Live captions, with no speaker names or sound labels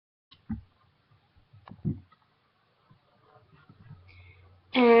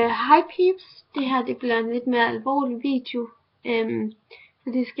Hej peeps, det her det bliver en lidt mere alvorlig video.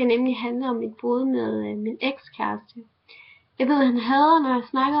 Så det skal nemlig handle om mit brud med min ekskæreste. Jeg ved, han hader, når jeg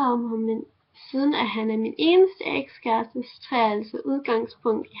snakker om ham, men siden at han er min eneste ekskæreste, så tager jeg altså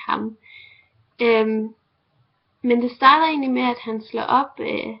udgangspunkt i ham. Men det starter egentlig med, at han slår op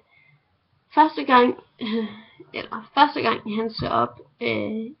første gang han slår op,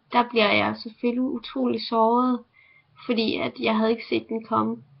 der bliver jeg selvfølgelig utrolig såret. Fordi at jeg havde ikke set den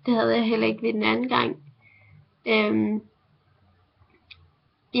komme. Det havde jeg heller ikke ved den anden gang.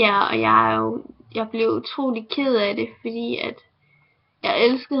 Og jeg blev utrolig ked af det, fordi at jeg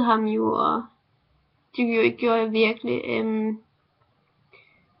elskede ham jo, og det gjorde jeg virkelig.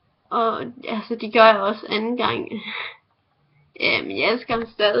 Og altså det gør jeg også anden gang. Men jeg elsker ham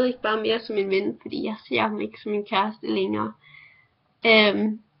stadig bare mere som en ven, fordi jeg ser ham ikke som en kæreste længere.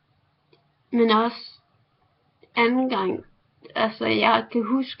 Men også anden gang. Altså jeg kan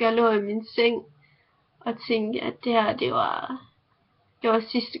huske, at jeg lå i min seng og tænkte, at det her, det var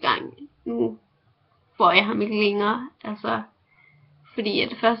sidste gang. Nu får jeg ham ikke længere. Altså, fordi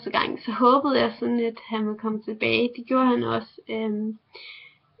at første gang, så håbede jeg sådan, at han ville komme tilbage. Det gjorde han også.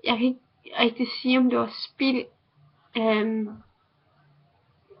 Jeg kan ikke rigtig sige, om det var spild.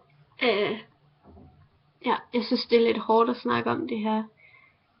 Jeg synes, det er lidt hårdt at snakke om det her.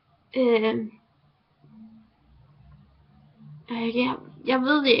 Jeg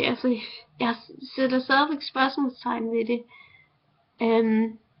ved det, altså, jeg sætter stadigvæk spørgsmålstegn ved det.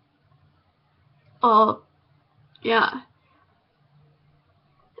 Det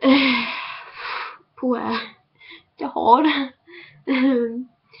er hårdt.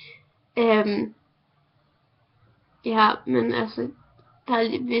 Men altså,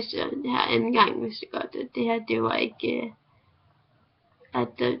 det her anden gang vidste jeg godt, at det her, det var ikke,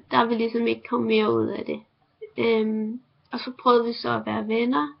 at der ville ligesom ikke komme mere ud af det. Og så prøvede vi så at være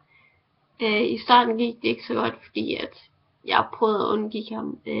venner. I starten gik det ikke så godt, fordi at jeg prøvede at undgå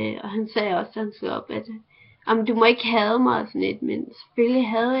ham, og han sagde også, at han slog op, at du må ikke hade mig og sådan lidt, men selvfølgelig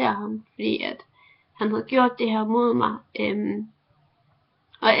havde jeg ham, fordi at han havde gjort det her mod mig.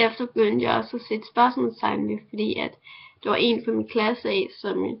 Og efter begyndte jeg også at sætte spørgsmålstegn ved, fordi at der var en fra min klasse af,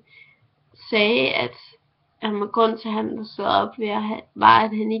 som sagde, at grund til, at han var slået op ved, var,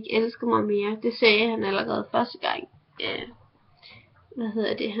 at han ikke elskede mig mere. Det sagde han allerede første gang.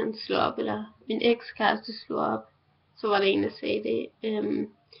 Han slog op, eller min ekskæreste slog op. Så var der en, der sagde det.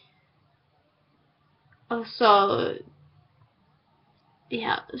 Og så,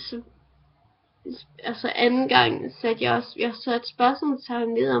 altså anden gang satte jeg satte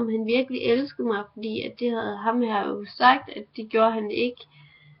spørgsmålstegn ved, om han virkelig elskede mig, fordi at det havde ham her jo sagt, at det gjorde han ikke.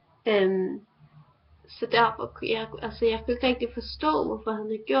 Så derfor kunne jeg kunne ikke rigtig forstå, hvorfor han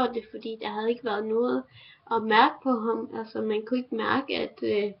havde gjort det, fordi der havde ikke været noget at mærke på ham. Altså man kunne ikke mærke,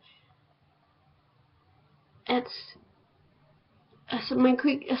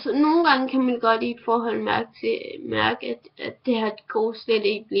 nogle gange kan man godt i et forhold mærke, at det her går slet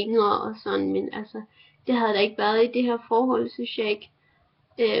ikke længere og sådan, men altså, det havde der ikke været i det her forhold, synes jeg ikke.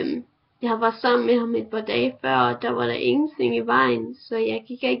 Jeg var sammen med ham et par dage før, og der var der ingenting i vejen, så jeg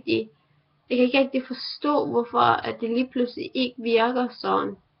kan ikke rigtig forstå, hvorfor at det lige pludselig ikke virker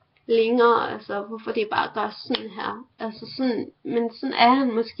sådan længere, altså hvorfor det bare gør sådan her. Altså sådan, men sådan er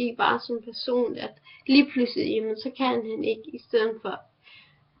han måske bare som person, at lige pludselig, jamen så kan han ikke, i stedet for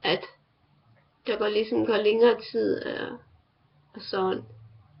at der går længere tid og sådan.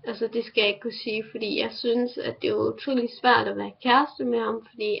 Altså det skal jeg ikke kunne sige, fordi jeg synes, at det er utrolig svært at være kæreste med ham,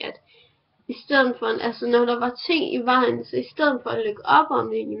 fordi at i stedet for, altså når der var ting i vejen, så i stedet for at lukke op om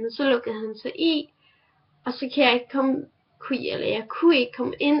det, jamen, så lukkede han sig i, og så kan jeg kunne ikke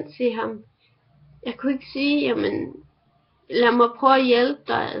komme ind til ham. Jeg kunne ikke sige, jamen, lad mig prøve at hjælpe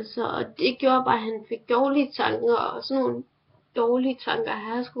dig, altså, og det gjorde bare, at han fik dårlige tanker, og sådan nogle dårlige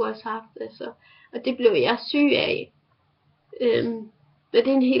tanker, jeg skulle også haft, altså, og det blev jeg syg af. Men det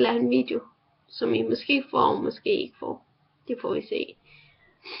er en helt anden video, som I måske får, og måske ikke får. Det får vi se.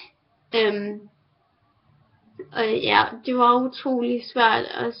 Og ja, det var utrolig svært,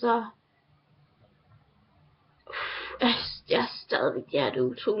 altså. Det er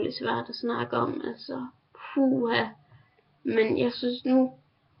utrolig svært at snakke om, altså. Men jeg synes, nu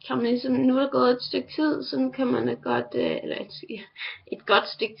kan man ligesom, nu er der gået et stykke tid, så nu kan man da godt, eller et godt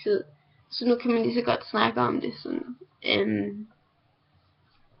stykke tid, så nu kan man lige så godt snakke om det sådan.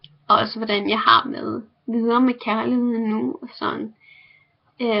 Og også hvordan jeg har med videre med kærligheden nu og sådan.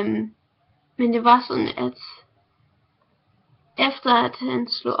 Men det var sådan, at efter at han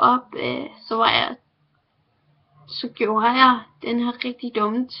slog op, så var jeg så gjorde jeg den her rigtig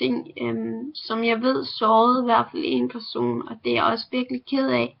dumme ting, som jeg ved sårede i hvert fald en person, og det er jeg også virkelig ked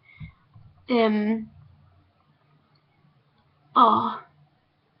af. Og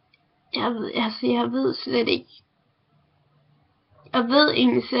jeg ved slet ikke, jeg ved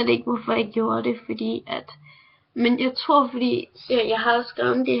egentlig slet ikke, hvorfor jeg gjorde det, fordi men jeg tror, fordi jeg har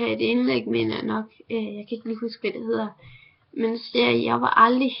skrevet om det her i et indlæg, men jeg nok, jeg kan ikke lige huske, hvad det hedder, men jeg var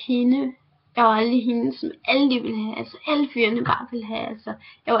aldrig hende. Jeg var aldrig hende, som alle de ville have, altså alle fyrene bare ville have, altså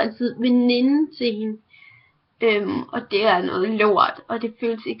jeg var altid veninde til hende, og det er noget lort, og det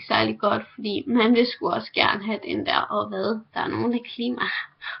føles ikke særlig godt, fordi man vil sgu også gerne have den der, og hvad, der er nogen, der klimer,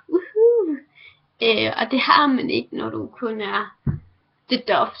 og det har man ikke, når du kun er the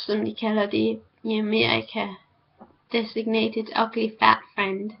dove, som de kalder det i Amerika, designated ugly fat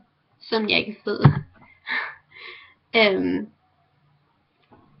friend, som jeg ikke ved.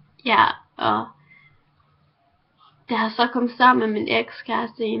 Ja, og da jeg så kom sammen med min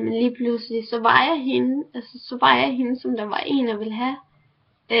ekskæreste, men lige pludselig, så var jeg hende, som der var en, der ville have.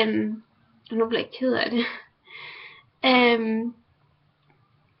 Og nu bliver jeg ked af det.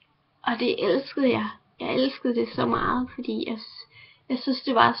 Og det elskede jeg. Jeg elskede det så meget, fordi jeg synes,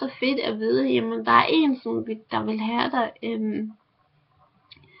 det var så fedt at vide, jamen der er en, der vil have dig.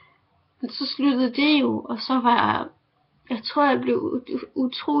 Men så sluttede det jo, og så var jeg tror, jeg blev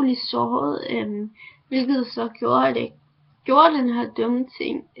utrolig såret, hvilket så gjorde den her dumme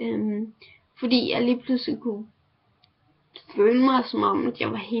ting, fordi jeg lige pludselig kunne føle mig som om, at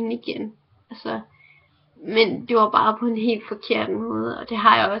jeg var hende igen. Altså, men det var bare på en helt forkert måde, og det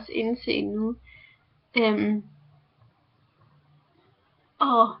har jeg også indset nu.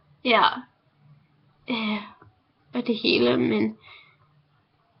 Og ja, og det hele, men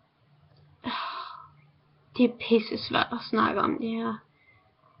det er pisse svært at snakke om det her.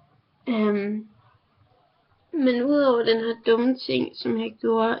 Men udover den her dumme ting, som jeg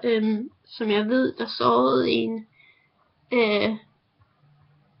gjorde, som jeg ved, der sårede en,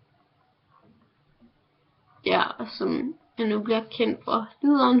 ja, og som jeg nu bliver kendt for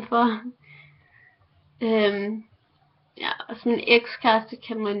lyderen for, ja, og sådan en ekskæreste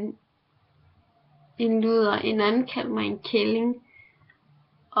kan man en luder, en anden kalder mig en kælling,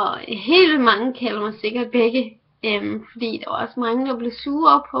 og helt mange kalder mig sikkert begge, fordi der var også mange, der blev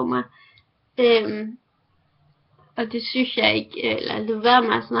sure på mig, og det synes jeg ikke, eller lade være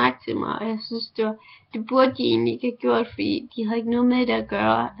med at snakke til mig, og jeg synes, det burde de egentlig ikke have gjort, fordi de havde ikke noget med det at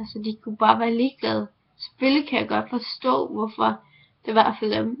gøre, altså de kunne bare være ligeglade. Selvfølgelig kan jeg godt forstå, hvorfor det i hvert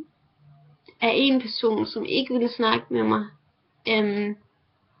fald er en person, som ikke ville snakke med mig,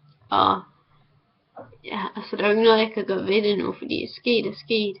 og ja, altså der er jo ikke noget, jeg kan gøre ved det nu, fordi sket er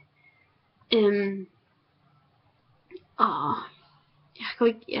sket, og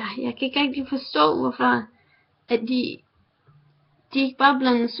jeg kan ikke rigtig forstå, hvorfor at de ikke bare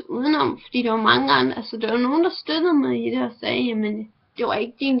blandes udenom, fordi der var mange andre, altså der var nogen, der støttede mig i det og sagde, jamen det var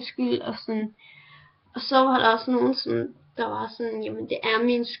ikke din skyld, og sådan, og så var der også nogen, som der var sådan, jamen det er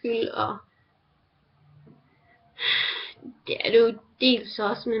min skyld, og det er det jo dels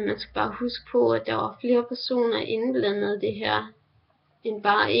også, men man skal bare huske på, at der var flere personer indblandet i det her, end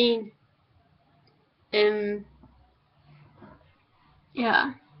bare én. Ja,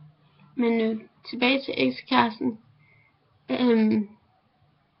 men tilbage til ekskæresten.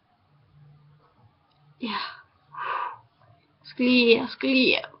 Ja, jeg skal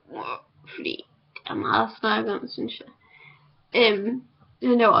lige, fordi det er meget at snakke om, synes jeg.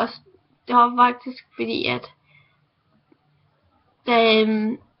 Men det var faktisk fordi, at da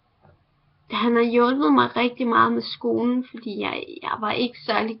han har hjulpet mig rigtig meget med skolen, fordi jeg var ikke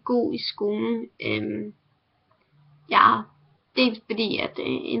særlig god i skolen. Ja, dels fordi, at det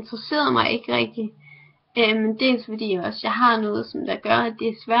interesserede mig ikke rigtig, men dels fordi også, jeg har noget, som der gør, at det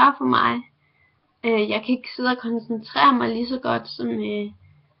er svært for mig. Jeg kan ikke sidde og koncentrere mig lige så godt, som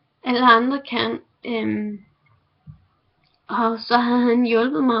alle andre kan. Og så havde han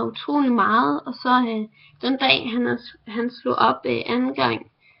hjulpet mig utrolig meget, og så den dag, han slog op anden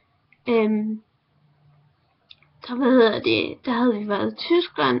gang, der havde vi været i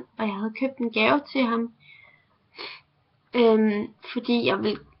Tyskland, og jeg havde købt en gave til ham, fordi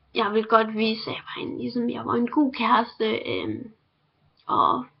jeg vil godt vise, at jeg var en god kæreste,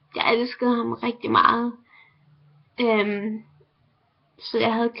 og jeg elskede ham rigtig meget. Så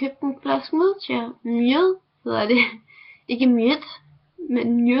jeg havde købt en flaske mjød hedder det, ikke mjød,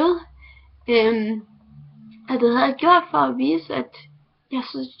 men mjød, og det havde jeg gjort for at vise, at jeg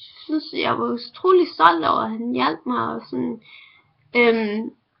synes, jeg var utrolig stolt over, at han hjalp mig, og sådan,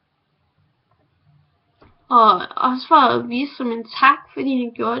 Og også for at vise som en tak, fordi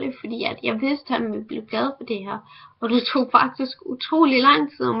han gjorde det, fordi at jeg vidste, at han ville blive glad for det her. Og det tog faktisk utrolig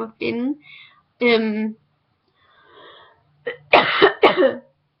lang tid om at finde.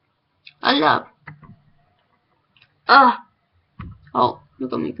 Hold op. Nu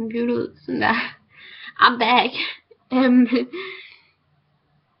går min computer ud, sådan der. I'm back.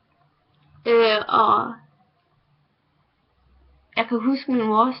 Og jeg kan huske min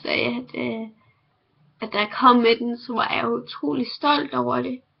mor sagde, at da jeg kom med den, så var jeg utrolig stolt over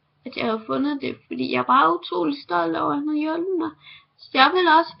det. At jeg havde fundet det, fordi jeg var utrolig stolt over, at han havde hjulpet mig. Så jeg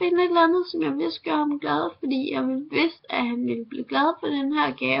ville også finde et eller andet, som jeg vidste gøre ham glad, fordi jeg vidste, at han ville blive glad for den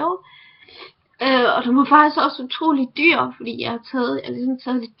her gave. Og den var faktisk også utrolig dyr, fordi jeg har ligesom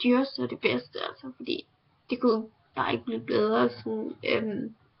taget det dyreste og det bedste, altså, fordi det kunne bare ikke blive bedre.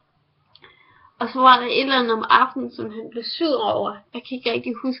 Sådan, og så var der et eller andet om aftenen, som han blev sur over. Jeg kan ikke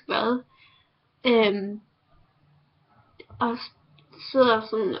rigtig huske hvad. Og sidder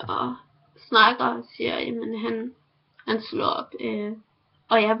sådan og snakker og siger, jamen han slår op.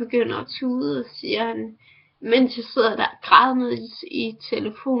 Og jeg begynder at tude og siger han, mens jeg sidder der grædende i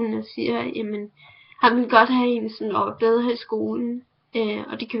telefonen og siger, jamen han vil godt have en sådan over bedre i skolen.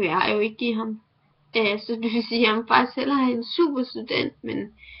 Og det kan jeg jo ikke give ham. Så det vil sige, at han faktisk hellere have en superstudent,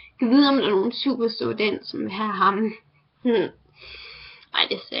 men kan vide, om der er nogen superstudent, som vil have ham. Nej,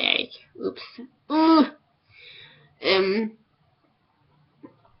 det sagde jeg ikke. Ups.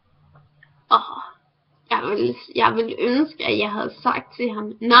 Jeg ville ønske, at jeg havde sagt til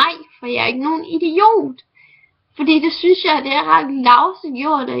ham, nej, for jeg er ikke nogen idiot. Fordi det synes jeg, det er ret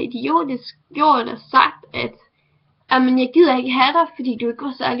lavsegjort og idiotisk gjort og sagt, at men jeg gider ikke have dig, fordi du ikke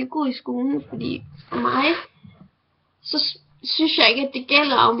var særlig god i skolen. Fordi for mig, så synes jeg ikke, at det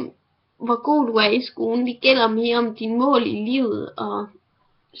gælder om, hvor god du er i skolen. Det gælder mere om dine mål i livet. Og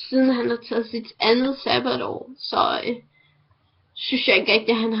siden han har taget sit andet sabbatår, så synes jeg ikke rigtig,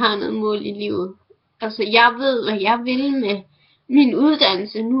 at han har noget mål i livet. Altså, jeg ved, hvad jeg vil med min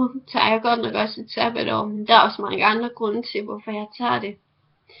uddannelse. Nu tager jeg godt nok også et sabbatår, men der er også mange andre grunde til, hvorfor jeg tager det.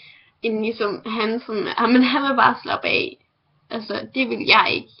 End ligesom men han vil bare slappe af. Altså, det vil jeg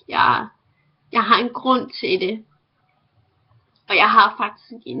ikke. Jeg har en grund til det. Og jeg har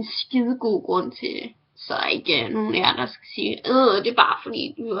faktisk en skidegod grund til det. Så er ikke nogen af jer, der skal sige, det er bare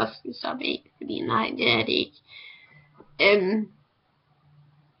fordi, du også skal slappe af. Fordi nej, det er det ikke.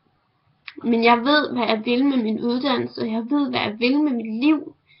 Men jeg ved, hvad jeg vil med min uddannelse. Jeg ved, hvad jeg vil med mit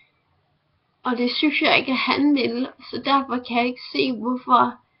liv. Og det synes jeg ikke, at han vil. Så derfor kan jeg ikke se,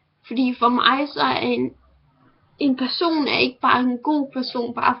 hvorfor. Fordi for mig, så er en person er ikke bare en god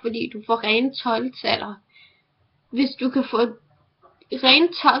person, bare fordi du får rene 12-taller. Hvis du kan få rene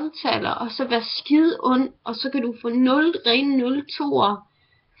 12-taller, og så være skide ond, og så kan du få 0 rene 0-2'er,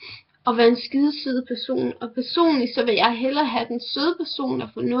 og være en skide sød person. Og personligt, så vil jeg hellere have den søde person, der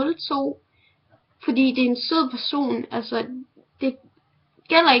får 0-2, fordi det er en sød person. Altså, det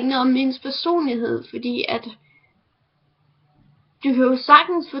gælder ikke noget om ens personlighed, fordi at du kan jo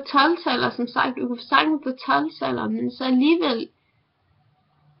sagtens få 12-taller, som sagt, du kan sagtens få 12-taller, men så alligevel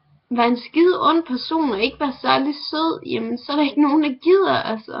være en skide ond person, og ikke være særlig sød, jamen så er der ikke nogen, der gider,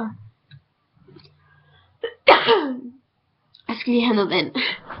 altså. Jeg skal lige have noget vand.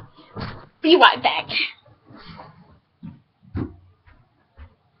 Be right back.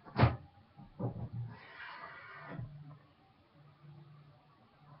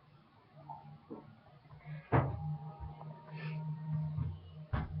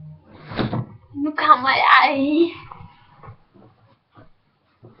 Nu kommer jeg.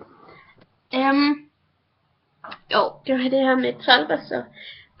 Jo, det var det her med 12, så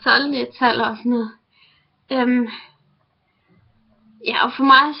 12-tal og sådan noget. Ja, og for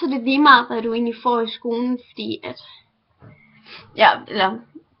mig så er det lige meget, hvad du egentlig får i skolen, fordi at,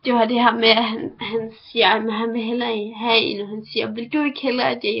 det var det her med, at han siger, at han vil hellere have en, og han siger, vil du ikke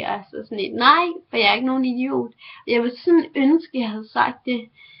hellere det? Og så sådan et, nej, for jeg er ikke nogen idiot. Og jeg ville sådan ønske, at jeg havde sagt det.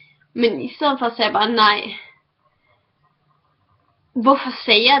 Men i stedet for sagde jeg bare nej. Hvorfor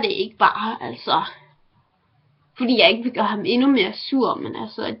sagde jeg det ikke bare, altså? Fordi jeg ikke vil gøre ham endnu mere sur, men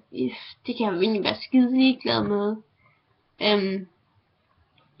altså, det kan jeg jo egentlig være skide ligeglad med.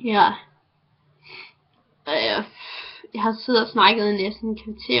 Ja. Jeg har siddet og snakket i næsten en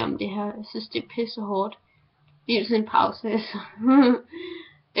kvarter om det her. Jeg synes, det er pisse hårdt. Vi er sådan en pause, altså.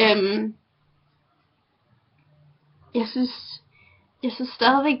 Jeg synes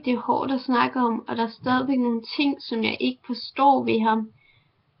stadigvæk, det er hårdt at snakke om, og der er stadigvæk nogle ting, som jeg ikke forstår ved ham.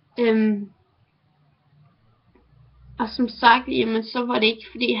 Og som sagt, jamen så var det ikke,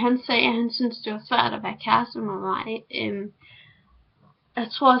 fordi han sagde, at han syntes, det var svært at være kæreste med mig.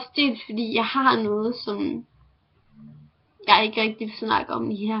 jeg tror også det er fordi jeg har noget som jeg ikke rigtig vil snakke om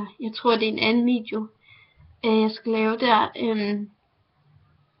lige her. Jeg tror det er en anden video jeg skal lave der.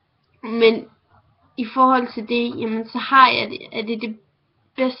 Men i forhold til det, jamen så har jeg det, er det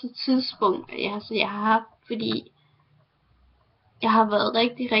bedste tidspunkt jeg har haft, fordi jeg har været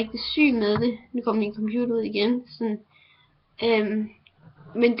rigtig, rigtig syg med det. Nu kommer min computer ud igen. Sådan,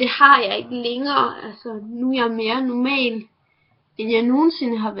 men det har jeg ikke længere. Altså, nu er jeg mere normal, end jeg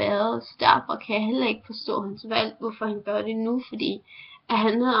nogensinde har været. Så derfor kan jeg heller ikke forstå hans valg, hvorfor han gør det nu. Fordi at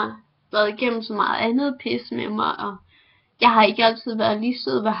han har været igennem så meget andet pis med mig, og jeg har ikke altid været lige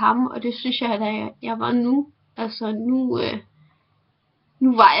sød ved ham. Og det synes jeg, at jeg var nu. Altså, nu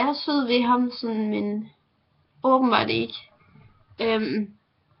var jeg sød ved ham, sådan, men åbenbart ikke. Jeg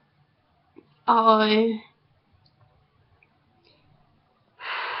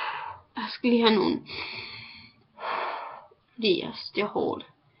skal lige have nogle, fordi det er hårdt.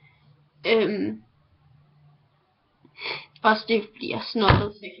 Også det, fordi jeg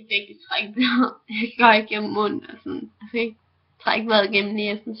snottede, så jeg kan ikke rigtig trække vejret. Jeg går igennem munden og sådan. Jeg kan ikke trække vejret igennem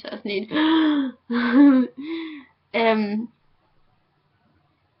næsen, så sådan et.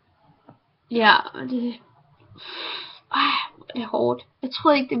 Ja, og det er hårdt. Jeg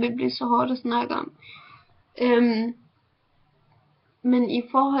troede ikke, det ville blive så hårdt at snakke om. Men i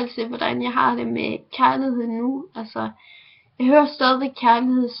forhold til, hvordan jeg har det med kærlighed nu, altså, jeg hører stadig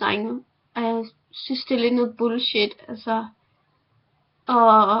kærlighedssange, og jeg synes, det er lidt noget bullshit, altså,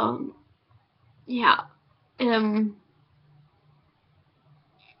 og, ja,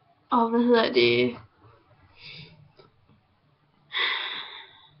 og hvad hedder det,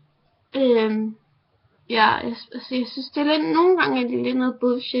 ja, jeg synes, det er lidt, nogle gange er det lidt noget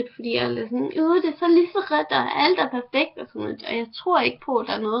bullshit, fordi jeg er lidt sådan, det er så lige så ret, og alt er perfekt, og sådan noget, og jeg tror ikke på, at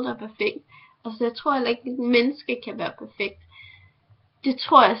der er noget, der er perfekt, altså, jeg tror heller ikke, at et menneske kan være perfekt. Det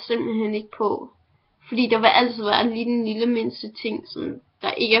tror jeg simpelthen ikke på. Fordi der vil altid være lige den lille mindste ting, som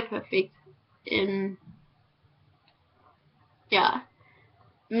der ikke er perfekt. Ja.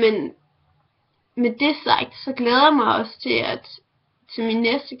 Men med det sagt, så glæder jeg mig også til min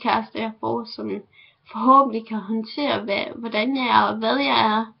næste kæreste, jeg får, som forhåbentlig kan håndtere, hvordan jeg er, og hvad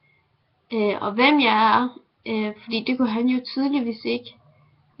jeg er, og hvem jeg er. Fordi det kunne han jo tydeligvis ikke.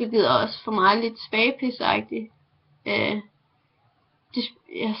 Hvilket også for mig lidt svagpisagtigt.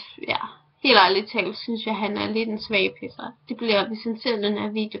 Ja, helt ærligt talt, synes jeg, han er lidt en svag pisser. Det bliver, hvis han ser den her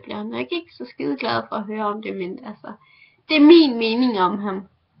video, bliver han nok ikke så skide glad for at høre om det, men altså, det er min mening om ham,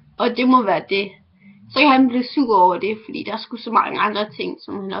 og det må være det. Så kan han blive sur over det, fordi der er sgu så mange andre ting,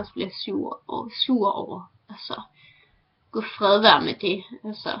 som han også bliver sur over. Altså, gå fred være med det,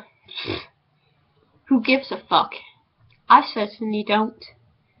 altså. Who gives a fuck? I certainly don't.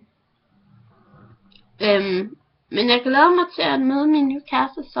 Men jeg glæder mig til at møde min nye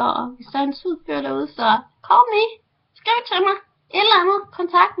kæreste, så hvis der er en sød fyr derude, så call me, skriv til mig, et eller andet,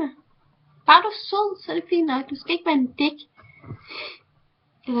 kontakt mig. Bare du er sød, så er det fint nok, du skal ikke være en dick,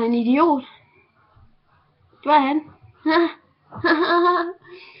 eller en idiot. Du er han.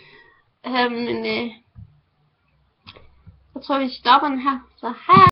 Men jeg tror vi stopper den her, så hej.